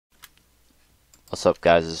What's up,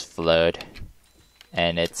 guys? It's Vlad,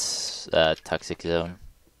 and it's Toxiczone.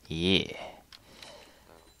 Yeah. So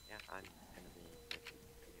yeah, I'm gonna be making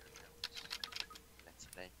video about Let's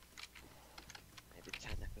Play. Maybe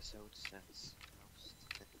 10 episodes, that's most.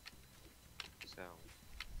 So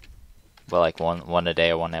Well, like one a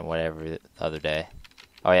day or one at whatever the other day.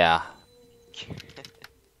 Oh yeah,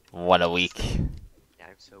 one a week. yeah,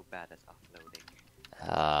 I'm so bad at uploading.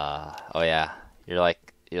 Oh yeah.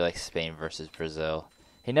 You're like Spain versus Brazil.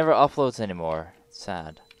 He never uploads anymore. It's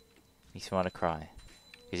sad. Makes me want to cry.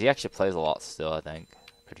 Cause he actually plays a lot still. I think.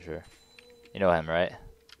 Pretty sure. You know him, right?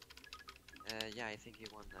 Yeah, I think he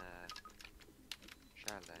won a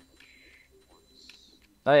challenge once.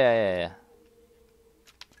 Oh yeah.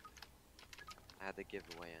 I had a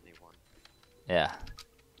giveaway and he won. Yeah.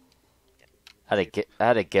 Yeah. I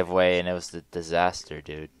had a giveaway and it was a disaster,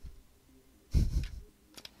 dude.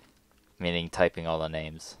 Meaning typing all the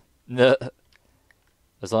names. No. It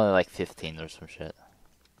was only like 15 or some shit.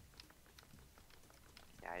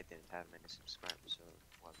 Yeah, I didn't have many subscribers, so it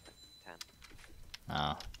was like 10,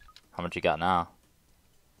 Oh. How much you got now?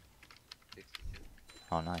 52.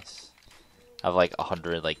 Oh, nice. I have like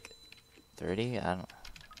 100, like 30? I don't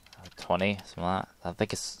 20, something like that. I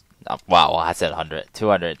think it's. Oh, wow, I said 100.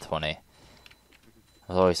 220. I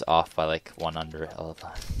was always off by like 100 all the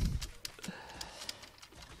time.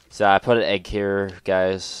 So I put an egg here,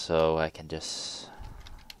 guys, so I can just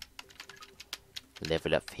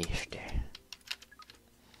level up fast.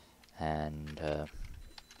 And I'm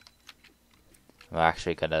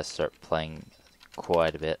actually gonna start playing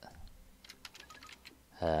quite a bit.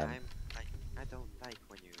 I don't like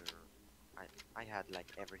when I had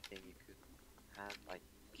like everything you could have, like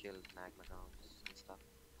killed magmadons and stuff,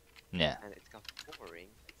 Yeah, and it got boring.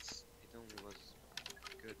 It only was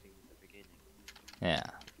good in the beginning, yeah.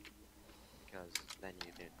 because then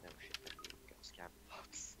you didn't know shit and you got scam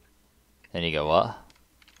box. Then you go, what?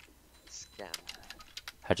 Scam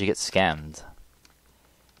How'd you get scammed?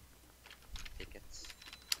 tickets.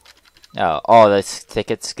 Oh, this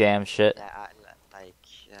ticket scam shit? Yeah,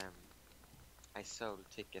 I sold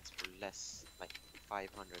tickets for less, like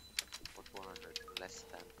 500 or 400 less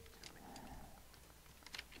than to me.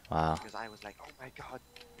 Wow. Because I was like, oh my god,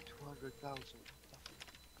 200,000.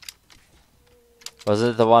 Was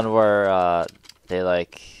it the one where they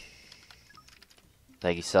like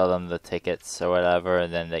you sell them the tickets or whatever,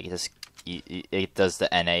 and then they just it does the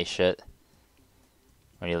NA shit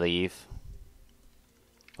when you leave?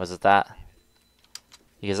 Was it that?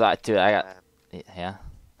 Because I got yeah.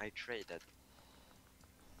 I traded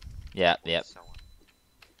Yep. with someone.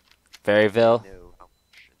 Berryville. They knew how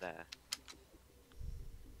much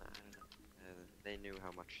they knew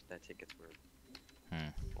how much the tickets were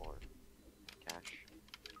for cash.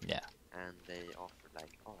 Yeah. And they offered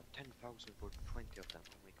like, oh, 10,000 for 20 of them.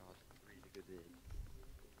 Oh my god, really good deal.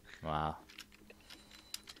 Wow.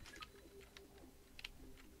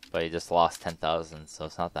 But you just lost 10,000, so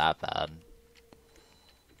it's not that bad.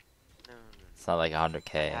 No. It's not like I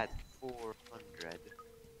 100k. had 400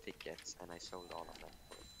 tickets and I sold all of them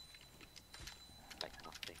for like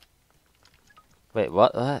nothing. Wait,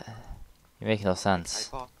 what? What? You make no I sense.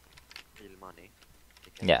 bought real money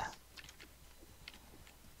tickets. Yeah.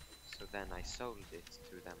 So then I sold it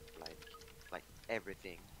to them for like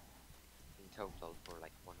everything in total for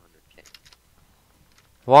like 100k.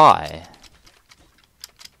 Why?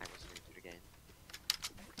 I was new to the game.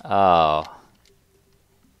 Oh.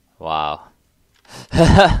 Wow.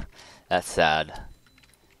 That's sad.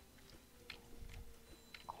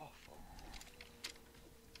 Awful.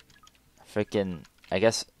 Freaking, I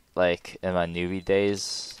guess, like, in my newbie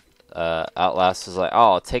days, Outlast was like,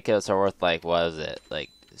 oh, tickets are worth, like, what is it? Like,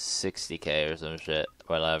 60k or some shit,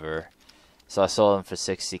 whatever. So I sold them for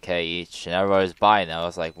 60k each, and everybody was buying them. I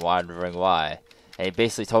was like, wondering why. And he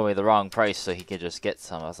basically told me the wrong price so he could just get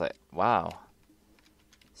some. I was like, wow.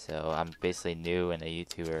 So I'm basically new and a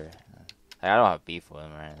YouTuber. Like, I don't have beef with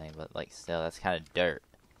him or anything, but, like, still, that's kind of dirt.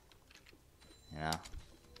 You know?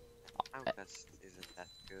 Outlast isn't that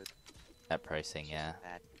good. That pricing, It's yeah. just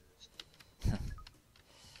bad news.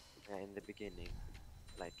 Yeah, in the beginning,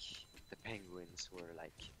 like, the penguins were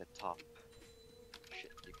like the top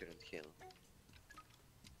shit you couldn't kill.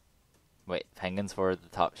 Wait, penguins were the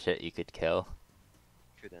top shit you could kill?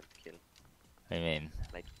 Couldn't kill. What do you mean?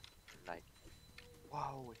 Like,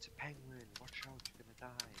 whoa, it's a penguin, watch out, you're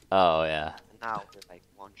gonna die. Oh, yeah. And now they're like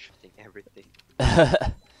one-shotting everything.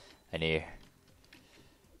 I knew.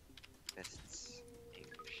 Best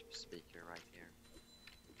English speaker right here.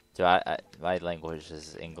 Dude, my language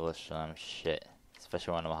is English and I'm shit.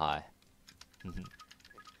 Especially when I'm high.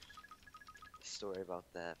 It's story about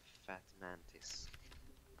the fat mantis.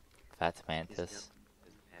 Fat This mantis.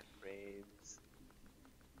 doesn't have brains.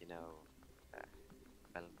 You know,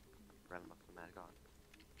 realm of the mad god.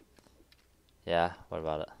 Yeah, what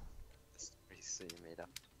about it? This story you made up.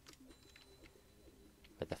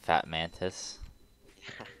 With the fat mantis?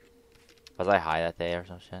 Yeah. Was I high that day or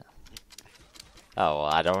some shit? Oh, well,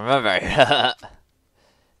 I don't remember.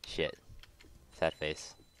 Shit. Sad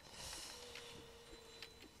face.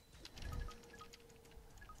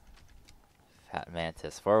 Fat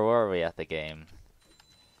mantis. Where were we at the game?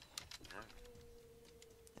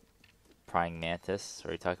 Praying mantis?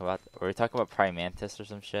 Were we talking about praying mantis or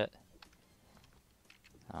some shit?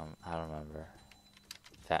 I don't remember.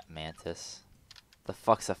 Fat mantis. The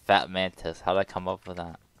fuck's a fat mantis? How'd I come up with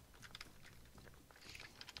that?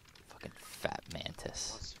 Fucking fat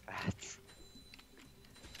mantis. What's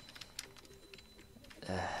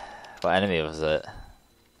fat? What enemy was it?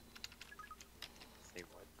 Say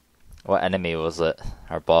what? What enemy was it?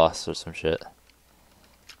 Our boss or some shit?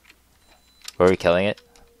 Were we killing it?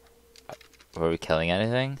 Were we killing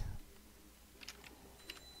anything?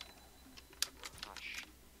 Hush.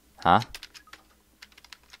 Huh?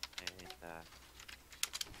 And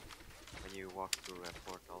when you walk through a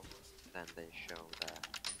portal, then they show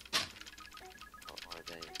or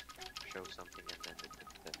they show something and then they put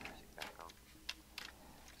the music back on.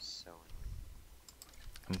 So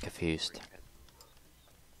I'm confused.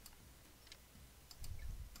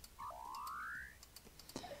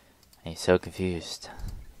 I'm so confused.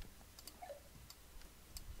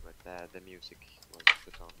 But the music was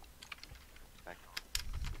put on back on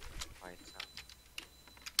by itself.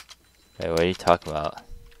 Wait, what are you talking about?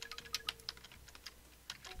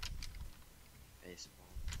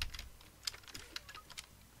 Baseball.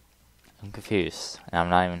 I'm confused. And I'm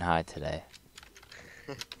not even high today.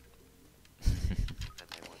 And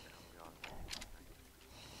I wonder how we are.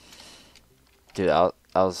 Dude, I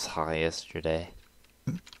was high yesterday.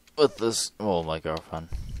 With this, well, my girlfriend.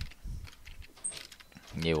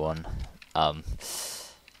 New one.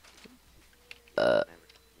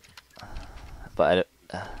 But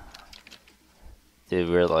dude,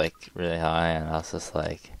 we were like really high, and I was just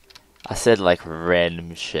like, I said like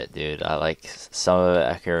random shit, dude. I like some of it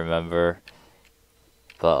I can remember,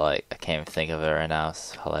 but like I can't even think of it right now.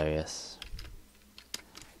 It's hilarious.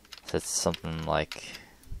 Said something like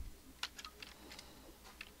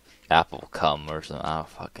apple cum or something. I don't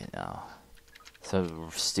fucking know. Some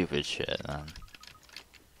stupid shit, man.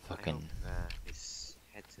 Fucking. I hope this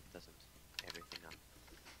headset doesn't everything up.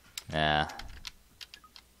 Yeah.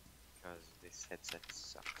 Because this headset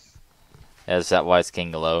sucks. Yeah, is that why it's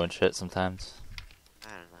getting low and shit sometimes? I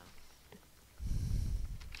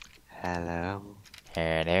don't know. Hello.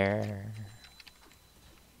 There.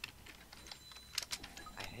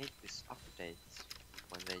 I hate this update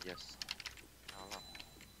when they just call up.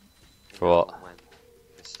 You For know, what? when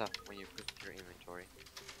the stuff when you put your inventory,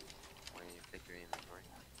 when you click your inventory,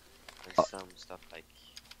 there's some stuff like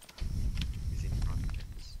is in front of it.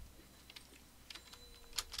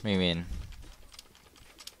 What do you mean?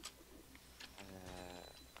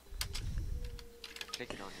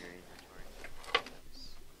 Click it on your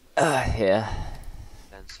inventory. Yeah.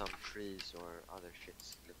 Then some trees or other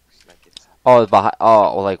shits looks like it's. Oh, behind.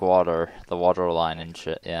 Oh, like water. The water line and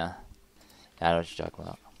shit. Yeah. Yeah, I know what you're talking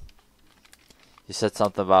about. You said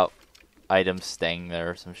something about items staying there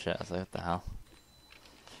or some shit. I was like, what the hell?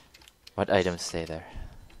 What items stay there?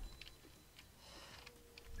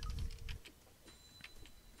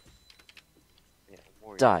 Yeah,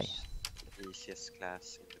 warriors. Die. The easiest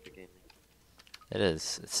class in the beginning. It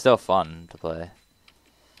is. It's still fun to play.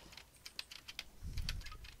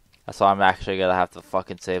 That's why I'm actually gonna have to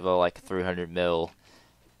fucking save like 300 mil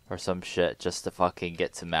or some shit just to fucking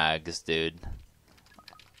get to mags, dude.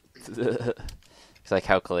 Because I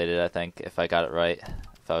calculated, I think, if I got it right,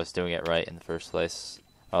 if I was doing it right in the first place.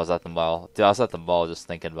 I was at the mall. Dude, I was at the mall just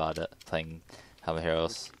thinking about it, playing Helmet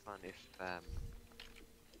Heroes. It would be fun if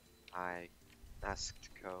I asked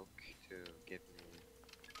Coke to give me,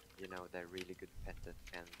 you know, the really good pet that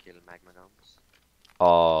can kill magmadomes.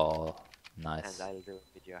 Oh, nice. And I'll do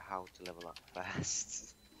a video how to level up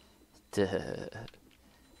fast.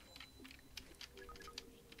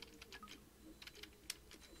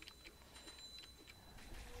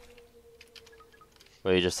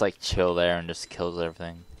 Where you just like chill there and just kills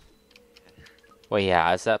everything. Wait,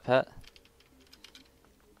 yeah, is that pet?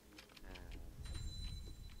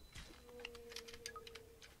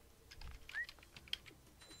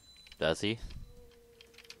 Does he?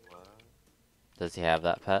 What? Does he have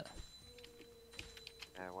that pet?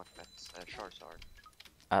 What pets? Charizard.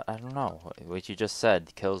 I don't know. What you just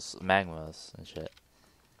said kills magmas and shit.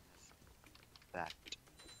 That.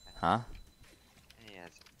 Huh? He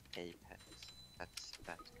has Apex.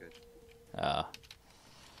 That's good.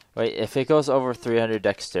 Wait, if it goes over 300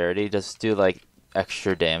 dexterity, does it do like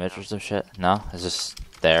extra damage or some shit? No? It's just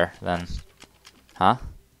there then? Huh?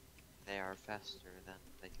 They are faster then.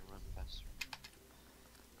 They can run faster.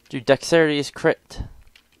 Dude, dexterity is crit.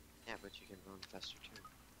 Yeah, but you can run faster too.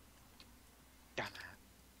 Damn it.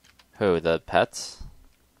 Who, the pets?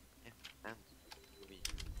 Yeah, and we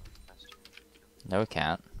can run faster. No, we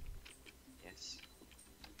can't. Yes.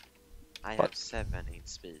 I What? have 7 in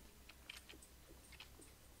speed.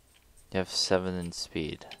 You have 7 in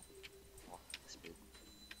speed. What speed?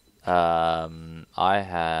 I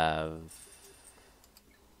have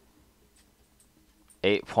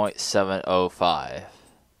 8.705.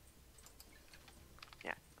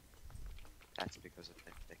 That's because of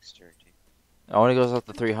the dexterity. It only goes up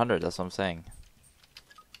to 300, that's what I'm saying.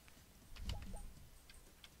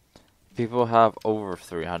 People have over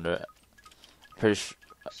 300. Pretty sure,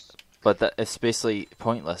 but that it's basically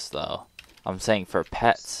pointless though. I'm saying for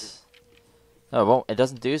pets. No, it won't. It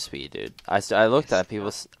doesn't do speed, dude. I looked at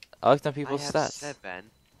people's. I looked at people's I have stats.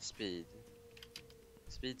 7 speed.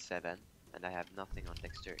 Speed 7, and I have nothing on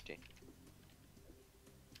dexterity.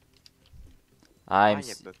 Buy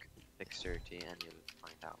a book dexterity and you'll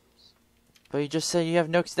find out. But you just said you have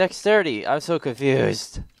no dexterity. I'm so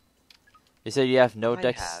confused. You said you have no I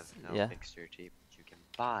dex. have no Yeah. dexterity, but you can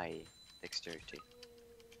buy dexterity.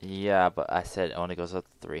 Yeah, but I said it only goes up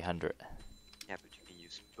to 300 Yeah, but you can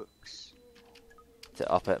use books.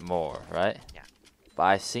 to up it more, right? Yeah. But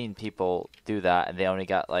I've seen people do that, and they only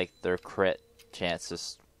got like their crit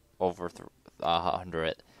chances over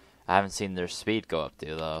 100. I haven't seen their speed go up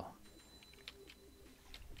to though.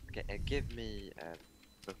 Okay, give me a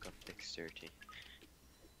book of dexterity.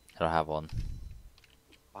 I don't have one.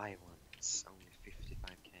 Buy one. It's only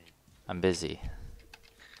 55k. I'm busy.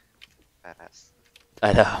 Badass.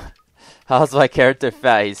 I know. How's my character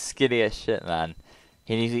fat? He's skinny as shit, man.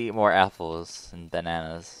 He needs to eat more apples and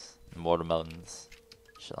bananas and watermelons.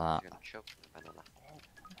 Shit like You're that. gonna choke on a banana.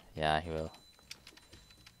 Yeah, he will.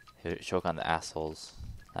 He'll choke on the assholes.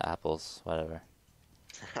 The apples, whatever.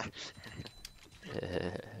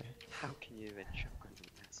 How can you even choke on an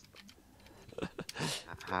asshole?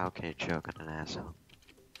 How can you choke on an asshole?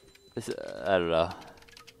 I don't know.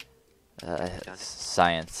 Done it?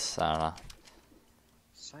 Science, I don't know.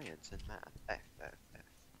 Science and math.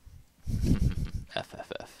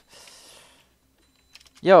 FFF.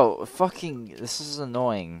 Yo, fucking, this is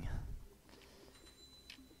annoying.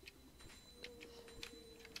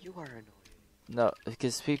 You are annoying. No,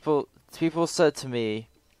 because people said to me,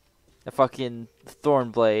 the fucking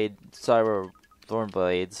cyber thorn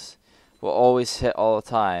blades will always hit all the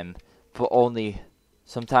time, but only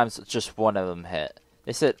sometimes just one of them hit.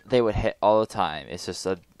 They said they would hit all the time. It's just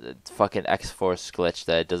a fucking X-Force glitch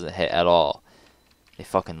that it doesn't hit at all. They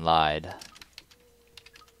fucking lied.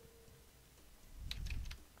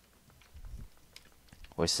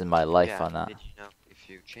 Wasting my life on that. Did you know if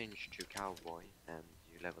you change to cowboy and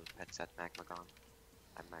you level pets at Magmagon,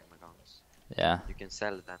 Yeah. you can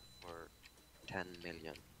sell them for 10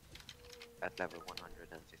 million at level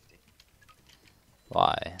 150.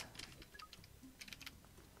 Why?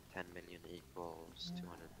 10 million equals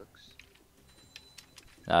 200 books.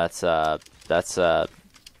 No,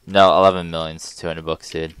 no, 11 million's 200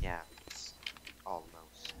 books, dude. Yeah, it's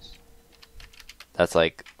almost. That's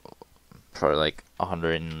like, probably like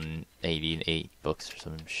 188 books or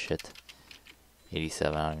some shit.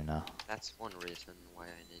 87, I don't even know. That's one reason why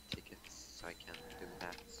I need tickets, so I can do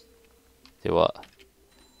that. Do what?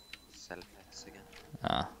 Sell pets again.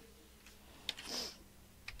 Ah.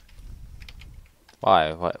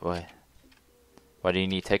 Why? Why do you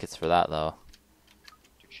need tickets for that, though?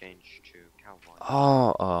 To change to cowboy.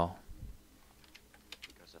 Oh.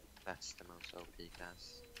 Because that's the most OP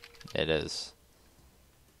class. It is.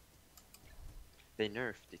 They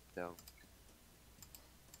nerfed it though.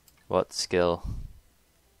 What skill?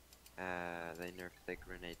 They nerfed the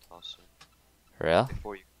grenade tosser. For real?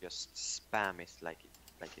 Before you just spam it like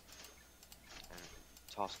it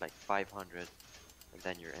toss like 500 and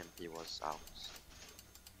then your MP was out.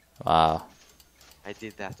 Wow. I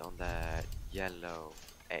did that on the yellow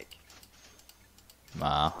egg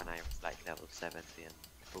Wow. when I was like level 70 and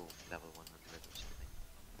boom, level 100 or something.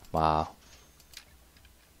 Wow.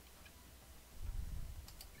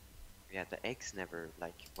 Yeah, the eggs never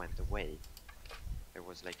like went away. There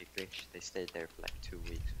was like a glitch, they stayed there for like 2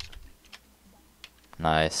 weeks or something.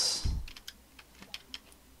 Nice.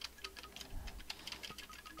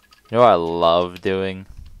 You know what I love doing?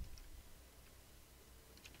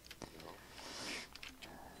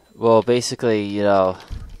 Well, basically,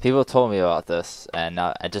 people told me about this, and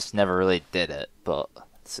I just never really did it. But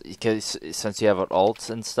because since you have an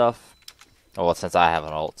ult and stuff, well, since I have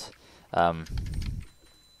an ult, um,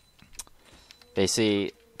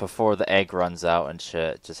 basically before the egg runs out and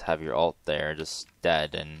shit, just have your ult there, just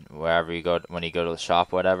dead, and wherever you go, when you go to the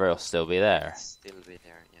shop, or whatever, it'll still be there. Still be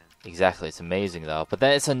there, yeah. Exactly, it's amazing though. But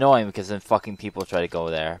then it's annoying because then fucking people try to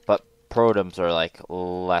go there. But Protoms are like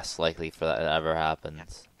less likely for that to ever happen. Yeah,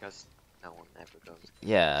 because no one ever goes.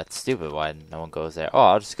 Yeah, it's stupid why no one goes there. Oh,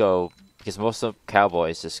 I'll just go because most of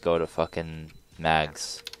cowboys just go to fucking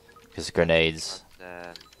mags because grenades.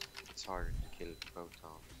 But, it's harder to kill protons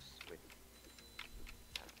with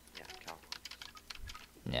cowboys.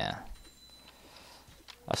 Yeah,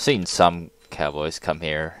 I've seen some cowboys come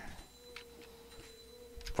here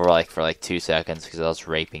for like 2 seconds because I was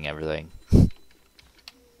raping everything.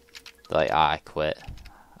 They're like, I quit.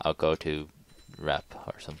 I'll go to rep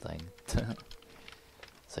or something.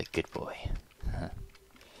 It's like, good boy.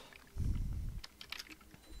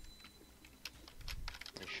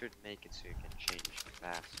 They should make it so you can change the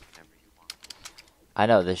class whenever you want. I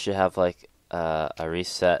know they should have like a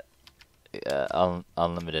reset,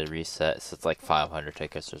 unlimited reset. So it's like 500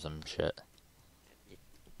 tickets or some shit. Yeah,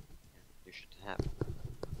 you should have.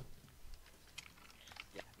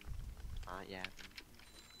 Yeah. Yeah.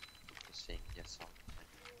 Just saying yes all the time.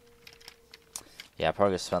 Yeah, I'm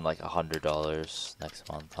probably gonna spend like $100 next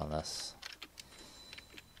month on this.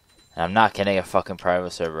 And I'm not getting a fucking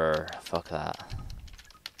private server. Fuck that.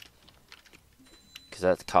 Because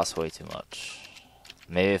that costs way too much.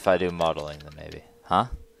 Maybe if I do modeling, then maybe. Huh?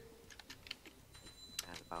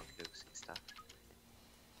 And about losing stuff.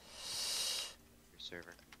 Your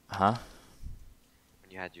server. Huh?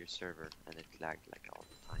 When you had your server and it lagged like all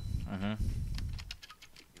the time. Mm-hmm.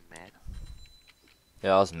 You mad?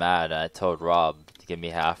 Yeah, I was mad. I told Rob to give me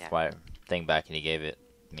half Yeah. my thing back, and he gave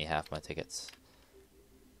me half my tickets.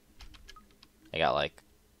 I got like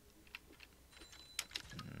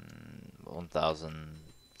 1,000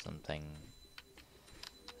 something.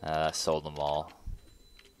 I sold them all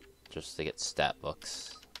just to get stat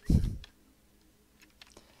books.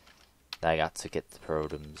 I got to get the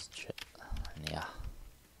Protoms and shit. And yeah,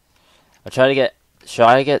 I'll try to get. Should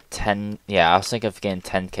I get 10? Yeah, I was thinking of getting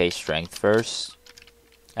 10k strength first,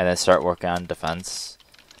 and then start working on defense.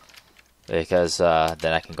 Because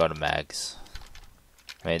then I can go to mags.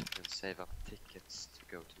 I mean, You can save up tickets to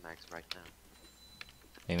go to max right now.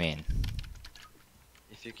 what do you mean?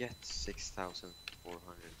 If you get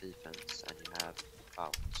 6,400 defense and you have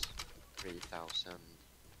about 3,000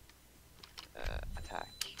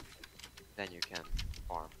 attack, then you can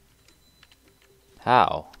farm.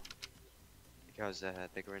 How? Because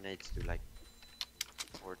the grenades do like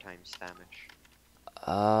 4 times damage.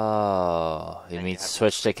 Oh, you And mean you have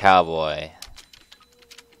switch to cowboy?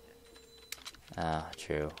 Ah,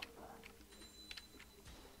 true.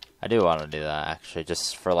 I do want to do that actually,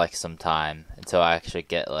 just for like some time until I actually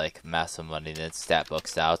get like massive money. Then stat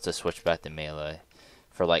books out to switch back to melee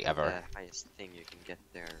for like ever. The highest thing you can get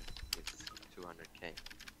there is 200k.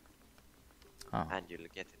 Oh. And you'll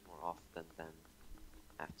get it more often than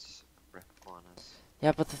at rep bananas.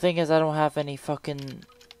 Yeah, but the thing is, I don't have any fucking.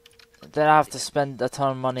 Then I have to spend a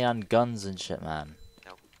ton of money on guns and shit, man.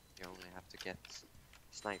 No, you only have to get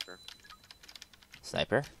sniper.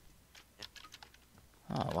 Sniper?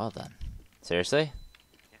 Oh, well then. Seriously?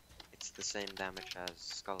 Yeah, it's the same damage as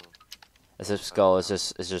skull. As if skull is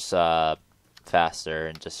just faster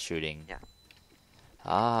and just shooting. Yeah.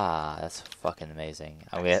 Ah, that's fucking amazing.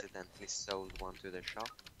 I Oh, yeah. accidentally sold one to the shop.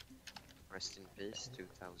 Rest in peace,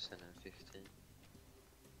 2015.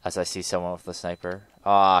 As I see someone with a sniper.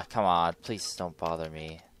 Ah, come on. Please don't bother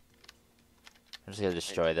me. I'm just gonna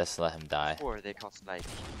destroy this and let him die. Before they cost like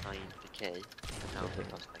 90k, and now they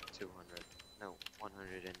cost like 200. No,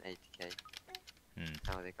 180k.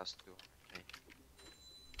 Now they cost 200k.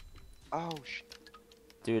 Oh shit.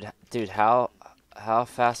 Dude, how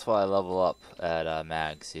fast will I level up at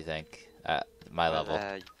mags, you think? At my level?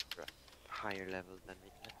 You're higher level than me.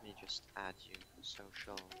 Let me just add you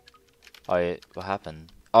social. Oh, yeah, what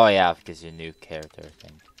happened? Oh yeah, because your new character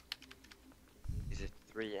thing. Is it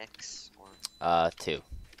 3x or? 2.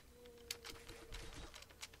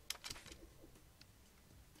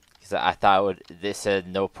 Because I thought this said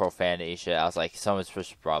no profanity shit. I was like, someone's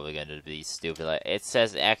probably gonna be stupid. Like, it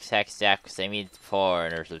says XXX, they mean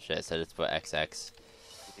 4 or some shit. So just put XX.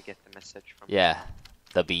 Did you get the message from? Yeah,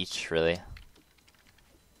 the beach, really.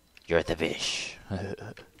 You're the beach. I'm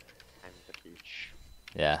the beach.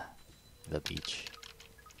 Yeah, the beach.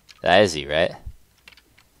 That is he, right?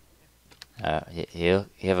 You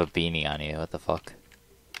have a beanie on you. What the fuck?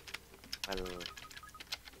 Well...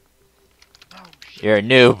 Oh, shit. You're a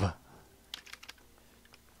noob.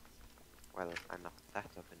 Well, I'm not that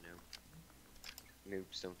of a noob.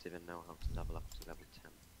 Noobs don't even know how to level up to level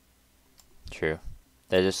 10. True.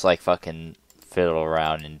 They just like fucking fiddle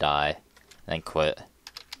around and die, and then quit,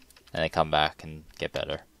 and then come back and get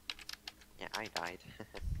better. Yeah, I died.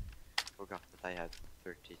 Forgot that I had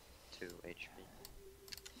 32 HP.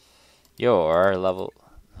 Your level...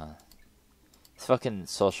 This fucking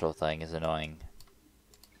social thing is annoying.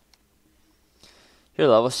 You're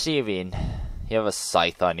level 7. You have a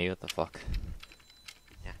scythe on you, what the fuck?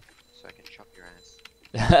 Yeah, so I can chop your ass.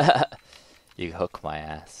 You hook my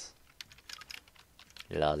ass.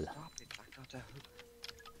 Lol. Stop it, I got a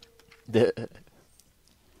hook.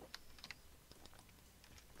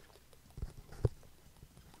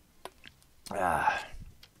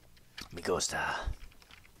 Me gusta.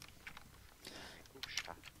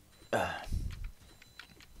 Yeah,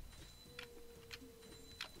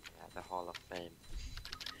 the Hall of Fame.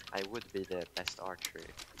 I would be the best archer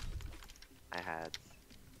if I had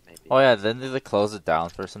maybe... Oh yeah, then did they close it down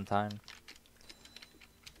for some time?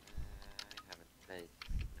 I haven't played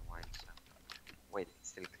in a while, so... Wait, it's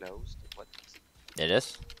still closed? What? It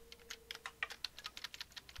is?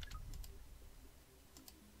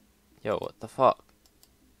 Yo, what the fuck?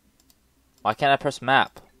 Why can't I press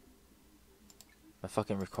map? My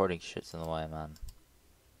fucking recording shit's in the way, man.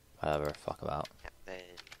 Whatever, fuck about. Yeah, they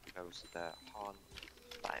closed the Hall of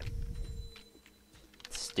Fame.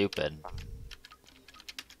 Stupid.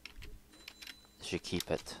 They should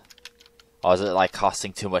keep it. Or is it like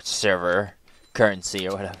costing too much server currency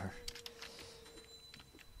or whatever?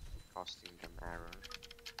 Costing them error.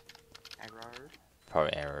 Error?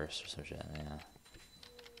 Probably errors or some shit, yeah.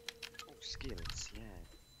 Oh, skills, yeah.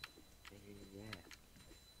 Yeah.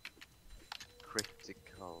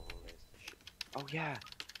 Critical is the shit. Oh yeah!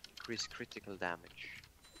 Increase critical damage.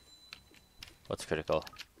 What's critical?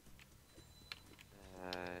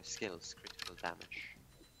 Skills, critical damage.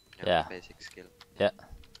 Yeah. Basic skill. Yeah.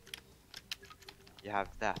 You have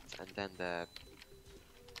that, and then the...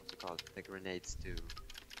 What's it called? The grenades do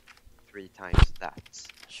 3 times that.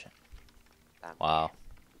 Shit. Damage. Wow.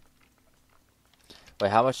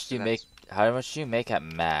 Wait, how much do So you make? How much do you make at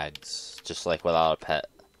Mags? Just like without a pet?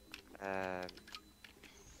 I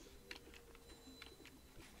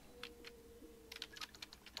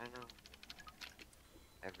don't know.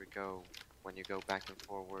 Every go, when you go back and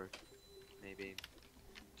forward, maybe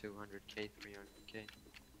 200k, 300k.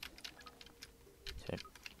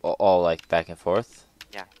 All like back and forth?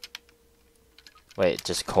 Yeah. Wait,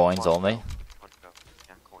 just coins One only? go, one go.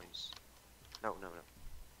 Yeah, coins. No.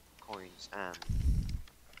 Coins and...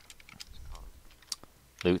 What's it called?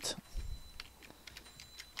 Loot.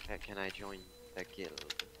 Can I join the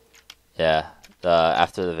guild? Yeah.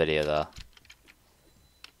 After the video though.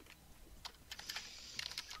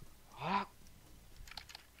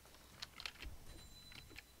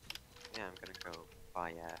 Yeah, I'm gonna go buy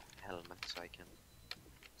a helmet so I can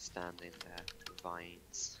stand in the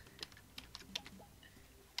vines.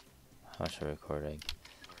 How much are we recording?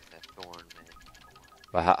 Or the thorn man.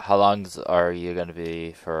 But how long are you gonna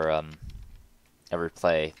be for every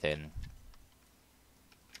play thing?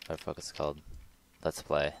 What the fuck it's called? Let's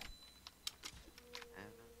play. I don't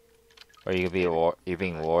know. Or you could be you're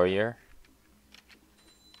being warrior?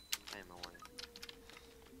 I'm a warrior.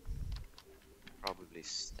 Probably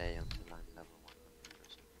stay until I'm level 100 or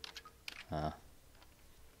something.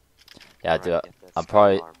 Yeah, Or dude. I get the I'm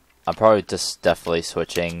skull arm. probably just definitely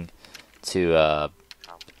switching to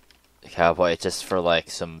cowboy just for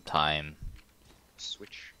like some time.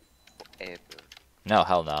 Switch forever. No,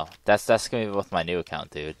 hell no. That's gonna be with my new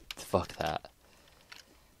account, dude. Fuck that.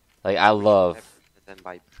 Like I love. And then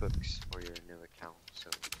buy books for your new account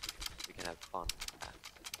so we can have fun with that.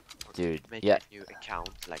 Or Dude, make yeah. a new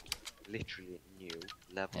account, like literally new,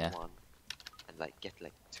 level Yeah. 1, and like get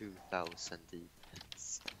like 2000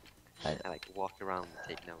 defense. I- And like walk around and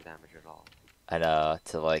take no damage at all. And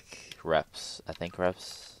to like reps. I think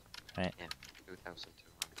reps. Right? Yeah,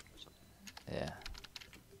 2200 or something. Yeah.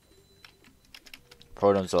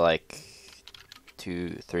 Protoms are like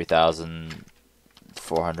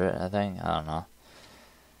 3,400, I think. I don't know.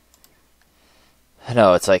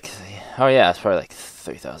 No, it's like, oh yeah, it's probably like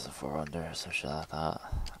 3,400 or some shit like that.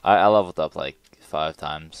 I leveled up like 5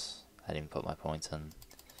 times. I didn't put my points in.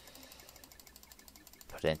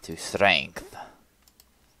 Put into strength.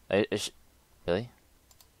 Really?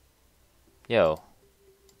 Yo.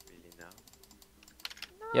 Really no.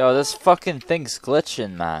 Yo, this fucking thing's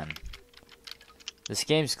glitching, man. This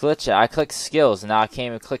game's glitching. I click skills, and now I can't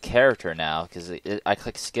even click character now, because I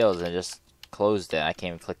click skills and it just closed it. I can't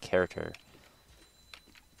even click character.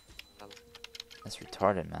 Well, That's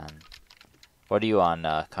retarded, man. What are you on?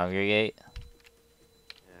 Congregate?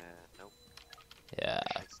 nope. Yeah.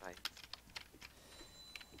 It's like,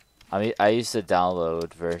 I used the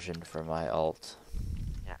download version for my alt.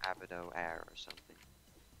 yeah, Abido Air or something.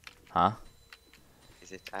 Huh?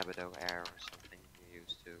 Is it Abido Air or something you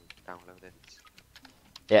use to download it?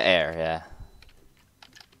 Yeah, Air, yeah.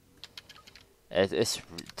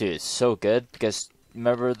 Dude, it's so good because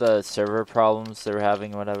remember the server problems they were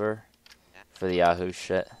having, whatever, Yeah. for the Yahoo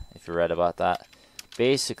shit. If you read about that,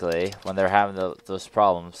 basically when they're having those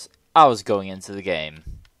problems, I was going into the game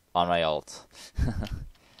on my alt.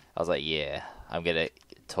 I was like, yeah, I'm gonna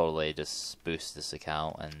totally just boost this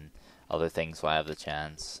account and other things while I have the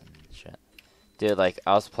chance and shit. Dude, like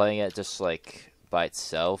I was playing it just like by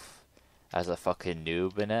itself as a fucking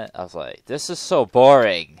noob in it. I was like, this is so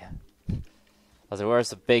boring. I was like, where's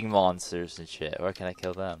the big monsters and shit? Where can I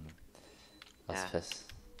kill them? I was Yeah. pissed.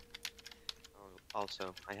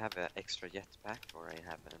 Also, I have an extra jetpack, or I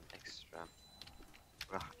have an extra.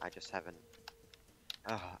 I just have an.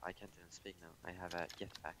 I can't even speak now. I have a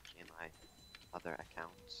jetpack in my other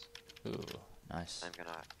accounts. Ooh, nice. I'm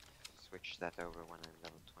gonna switch that over when I'm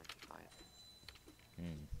level 25.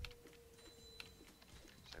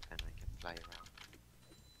 So then I can fly around.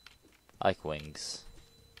 I like wings.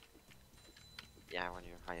 Yeah, when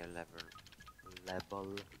you're higher level,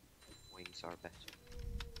 wings are better.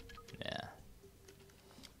 Yeah.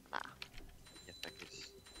 Nah, jetpack is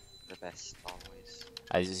the best always.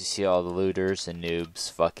 I just see all the looters and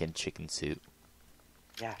noobs fucking chicken soup.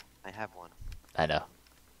 Yeah, I have one. I know.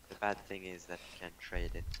 The bad thing is that you can't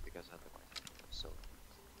trade it because otherwise it's so.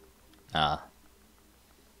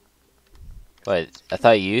 Wait, I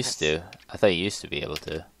thought you used to. I thought you used to be able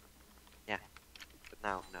to. Yeah, but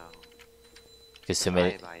now no. Because so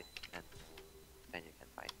many. Buy it, then you can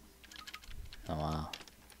buy it. Oh wow.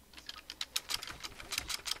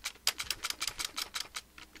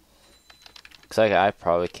 Looks like I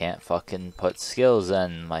probably can't fucking put skills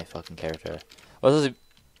in my fucking character. Well, it doesn't.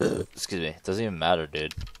 Excuse me. It doesn't even matter,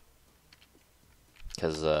 dude.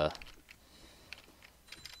 Cause you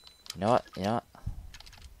know what? You know what?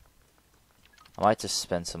 I might just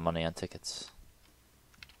spend some money on tickets.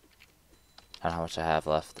 I don't know how much I have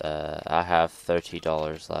left. I have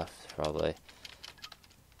 $30 left, probably.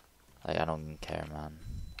 Like, I don't even care, man.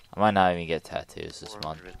 I might not even get tattoos this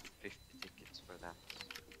month. 450 tickets for that.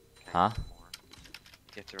 Huh? More.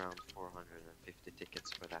 Get around 450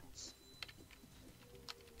 tickets for that.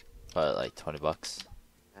 What, like 20 bucks?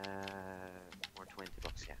 Or 20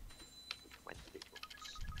 bucks, yeah. 20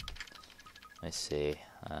 bucks. Let me see.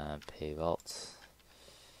 Pay vault.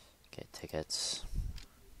 Get tickets.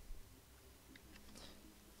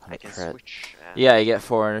 I can cred. switch. Yeah, you get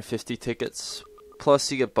 450 tickets.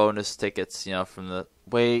 Plus, you get bonus tickets, you know, from the.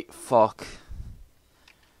 Wait, fuck.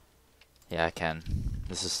 Yeah, I can.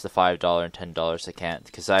 This is the $5 and $10 I can't.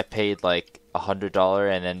 Because I paid like $100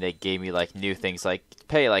 and then they gave me like new things like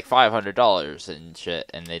pay like $500 and shit.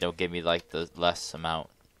 And they don't give me like the less amount.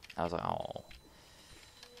 I was like, oh.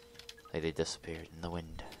 Like they disappeared in the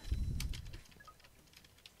wind.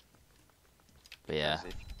 But yeah.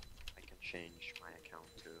 If I can change my account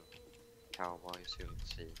to Cowboy so you'll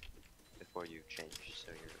see before you change,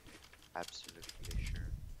 so you're absolutely sure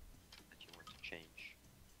that you want to change.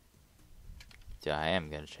 Yeah, I am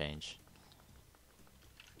gonna change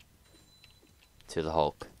to the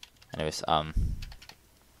Hulk. Anyways, hope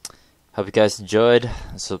you guys enjoyed.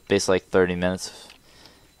 So basically like 30 minutes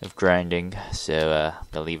of grinding. So I'm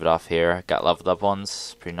gonna leave it off here. Got leveled up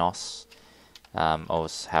once, pretty nice.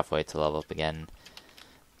 Almost halfway to level up again.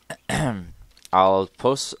 I'll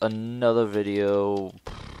post another video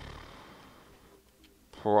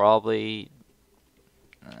probably.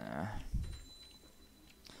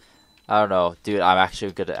 I don't know, dude. I'm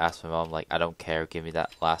actually gonna ask my mom. Like, I don't care. Give me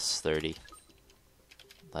that last 30.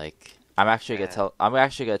 Like, I'm actually gonna tell. I'm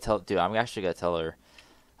actually gonna tell. Dude, I'm actually gonna tell her.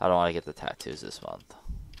 I don't want to get the tattoos this month.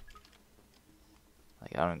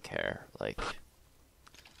 Like, I don't care. Like,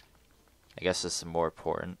 I guess this is more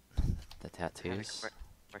important. The tattoos.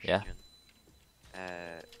 Yeah.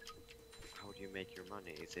 How do you make your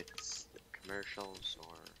money? Is it commercials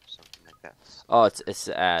or something like that? Oh, it's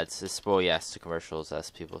the ads. It's, well, yes, the commercials, as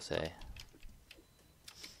people say.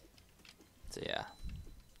 So yeah,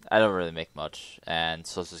 I don't really make much, and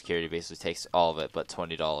Social Security basically takes all of it, but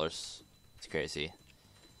 $20. It's crazy.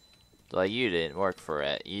 Like, you didn't work for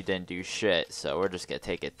it. You didn't do shit, so we're just gonna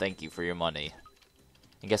take it. Thank you for your money.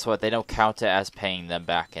 And guess what? They don't count it as paying them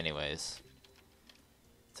back anyways.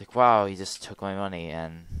 It's like, wow, you just took my money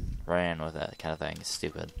and ran with it, kind of thing. It's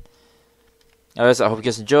stupid. Anyways, I hope you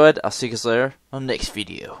guys enjoyed. I'll see you guys later on the next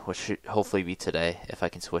video, which should hopefully be today if I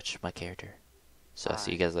can switch my character. So I'll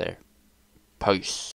see you guys later. Peace.